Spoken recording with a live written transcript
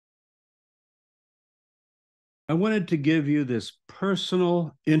I wanted to give you this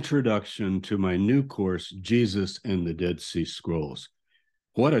personal introduction to my new course, Jesus and the Dead Sea Scrolls.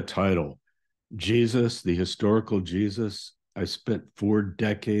 What a title! Jesus, the historical Jesus. I spent 4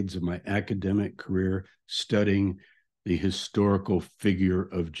 decades of my academic career studying the historical figure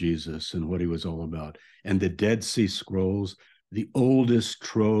of Jesus and what he was all about. And the Dead Sea Scrolls, the oldest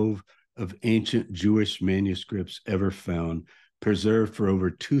trove of ancient Jewish manuscripts ever found, preserved for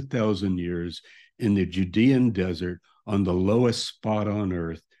over 2,000 years in the Judean desert on the lowest spot on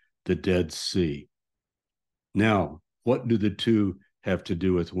earth, the Dead Sea. Now, what do the two have to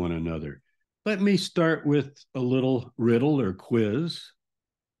do with one another? Let me start with a little riddle or quiz.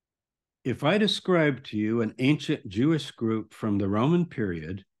 If I describe to you an ancient Jewish group from the Roman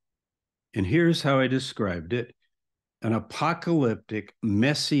period, and here's how I described it, an apocalyptic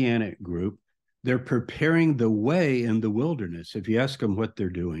messianic group, they're preparing the way in the wilderness. If you ask them what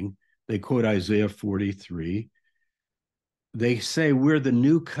they're doing, they quote Isaiah 43. They say, we're the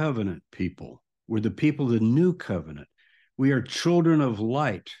new covenant people. We're the people of the new covenant. We are children of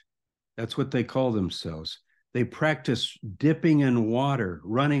light. That's what they call themselves. They practice dipping in water,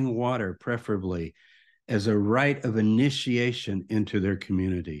 running water, preferably, as a rite of initiation into their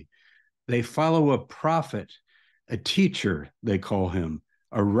community. They follow a prophet, a teacher, they call him,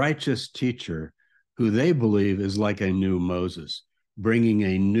 a righteous teacher who they believe is like a new Moses, bringing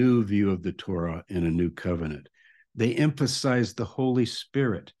a new view of the Torah in a new covenant. They emphasize the Holy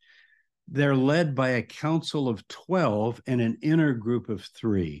Spirit. They're led by a council of 12 and an inner group of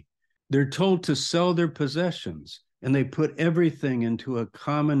 3. They're told to sell their possessions, and they put everything into a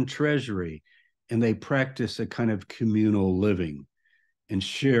common treasury, and they practice a kind of communal living and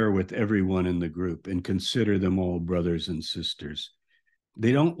share with everyone in the group and consider them all brothers and sisters.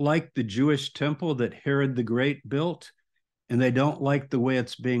 They don't like the Jewish temple that Herod the Great built, and they don't like the way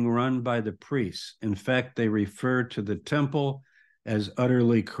it's being run by the priests. In fact, they refer to the temple as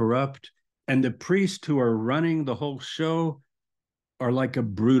utterly corrupt, and the priests who are running the whole show are like a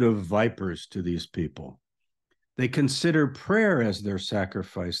brood of vipers to these people. They consider prayer as their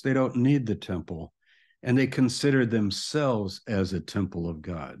sacrifice. They don't need the temple, and they consider themselves as a temple of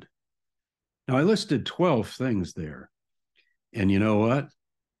God. Now, I listed 12 things there, and you know what?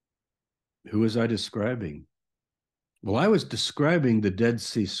 Who was I describing? Well, I was describing the Dead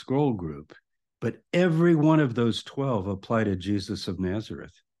Sea Scroll group, but every one of those 12 apply to Jesus of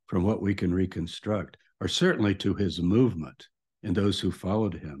Nazareth, from what we can reconstruct, or certainly to his movement and those who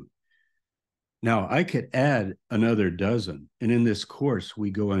followed him. Now, I could add another dozen, and in this course,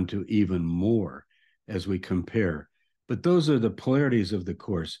 we go into even more as we compare. But those are the polarities of the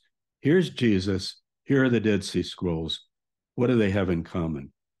course. Here's Jesus. Here are the Dead Sea Scrolls. What do they have in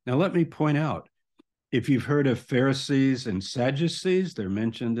common? Now, let me point out, if you've heard of Pharisees and Sadducees, they're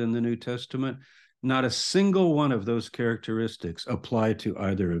mentioned in the New Testament, not a single one of those characteristics apply to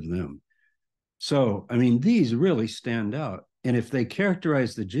either of them. So, I mean, these really stand out. And if they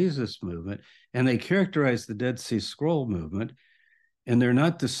characterize the Jesus movement and they characterize the Dead Sea Scroll movement, and they're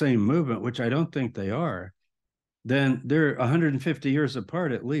not the same movement, which I don't think they are, then they're 150 years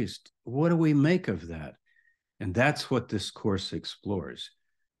apart at least. What do we make of that? And that's what this course explores.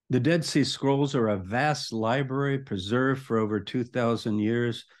 The Dead Sea Scrolls are a vast library preserved for over 2,000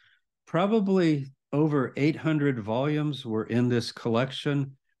 years. Probably over 800 volumes were in this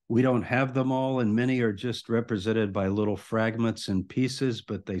collection. We don't have them all, and many are just represented by little fragments and pieces,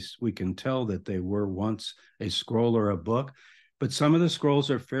 but we can tell that they were once a scroll or a book. But some of the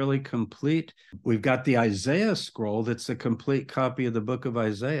scrolls are fairly complete. We've got the Isaiah scroll that's a complete copy of the book of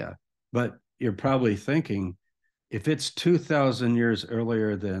Isaiah. But you're probably thinking, if it's 2,000 years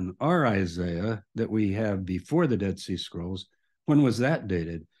earlier than our Isaiah that we have before the Dead Sea Scrolls, when was that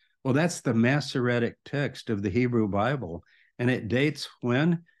dated? Well, that's the Masoretic text of the Hebrew Bible, and it dates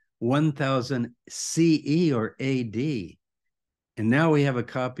when? 1000 CE or AD. And now we have a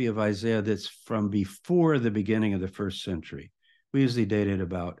copy of Isaiah that's from before the beginning of the first century. We usually date it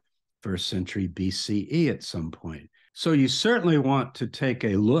about first century BCE at some point. So you certainly want to take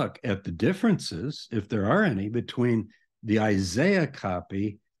a look at the differences, if there are any, between the Isaiah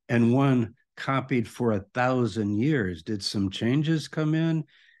copy and one copied for 1,000 years. Did some changes come in?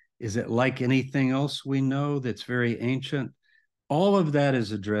 Is it like anything else we know that's very ancient? All of that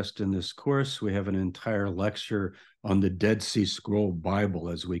is addressed in this course. We have an entire lecture on the Dead Sea Scroll Bible,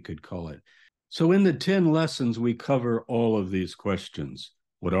 as we could call it. So in the 10 lessons, we cover all of these questions.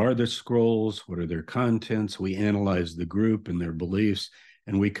 What are the scrolls? What are their contents? We analyze the group and their beliefs,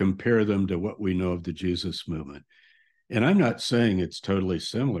 and we compare them to what we know of the Jesus movement. And I'm not saying it's totally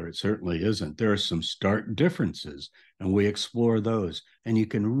similar. It certainly isn't. There are some stark differences, and we explore those. And you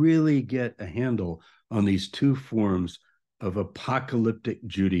can really get a handle on these two forms of apocalyptic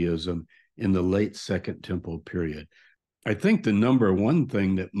Judaism in the late Second Temple period. I think the number one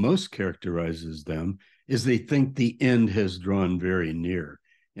thing that most characterizes them is they think the end has drawn very near.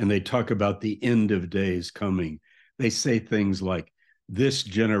 And they talk about the end of days coming. They say things like, this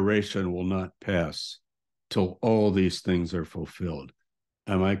generation will not pass till all these things are fulfilled.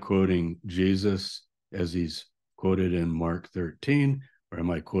 Am I quoting Jesus as he's quoted in Mark 13, or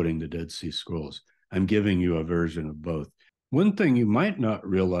am I quoting the Dead Sea Scrolls? I'm giving you a version of both. One thing you might not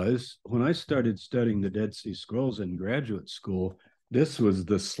realize, when I started studying the Dead Sea Scrolls in graduate school, this was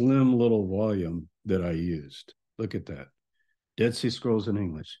the slim little volume that I used. Look at that. Dead Sea Scrolls in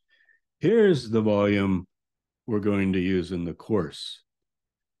English. Here's the volume we're going to use in the course.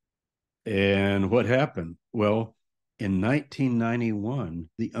 And what happened? Well, in 1991,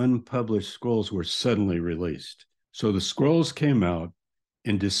 the unpublished scrolls were suddenly released. So the scrolls came out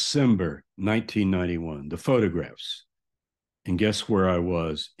in December 1991, the photographs. And guess where I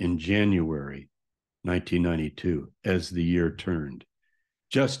was in January 1992 as the year turned,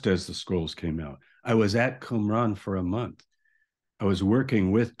 just as the scrolls came out. I was at Qumran for a month. I was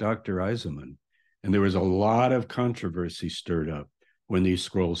working with Dr. Eisenman, and there was a lot of controversy stirred up when these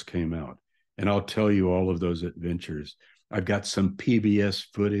scrolls came out. And I'll tell you all of those adventures. I've got some PBS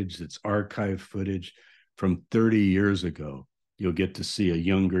footage that's archive footage from 30 years ago. You'll get to see a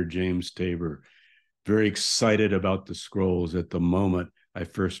younger James Tabor, very excited about the scrolls at the moment I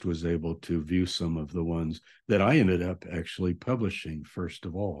first was able to view some of the ones that I ended up actually publishing first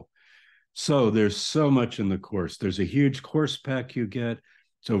of all. So there's so much in the course. There's a huge course pack you get.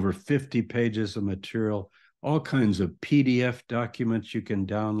 It's over 50 pages of material, all kinds of PDF documents you can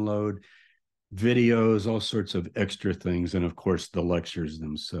download, videos, all sorts of extra things, and of course, the lectures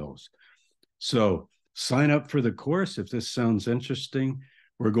themselves. So sign up for the course if this sounds interesting.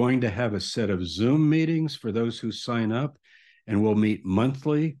 We're going to have a set of Zoom meetings for those who sign up, and we'll meet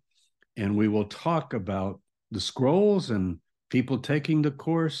monthly, and we will talk about the scrolls and people taking the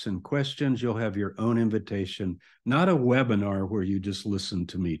course and questions. You'll have your own invitation, not a webinar where you just listen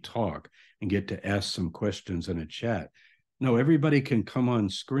to me talk and get to ask some questions in a chat. No, everybody can come on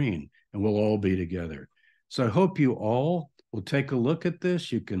screen and we'll all be together. So I hope you all will take a look at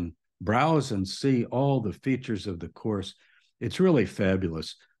this. You can browse and see all the features of the course. It's really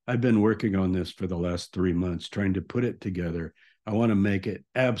fabulous. I've been working on this for the last 3 months, trying to put it together. I want to make it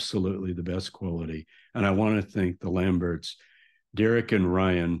absolutely the best quality. And I want to thank the Lamberts, Derek and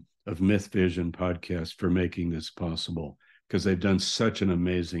Ryan of Myth Vision podcast for making this possible, because they've done such an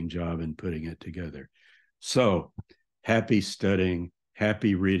amazing job in putting it together. So happy studying,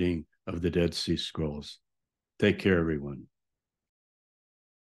 happy reading of the Dead Sea Scrolls. Take care, everyone.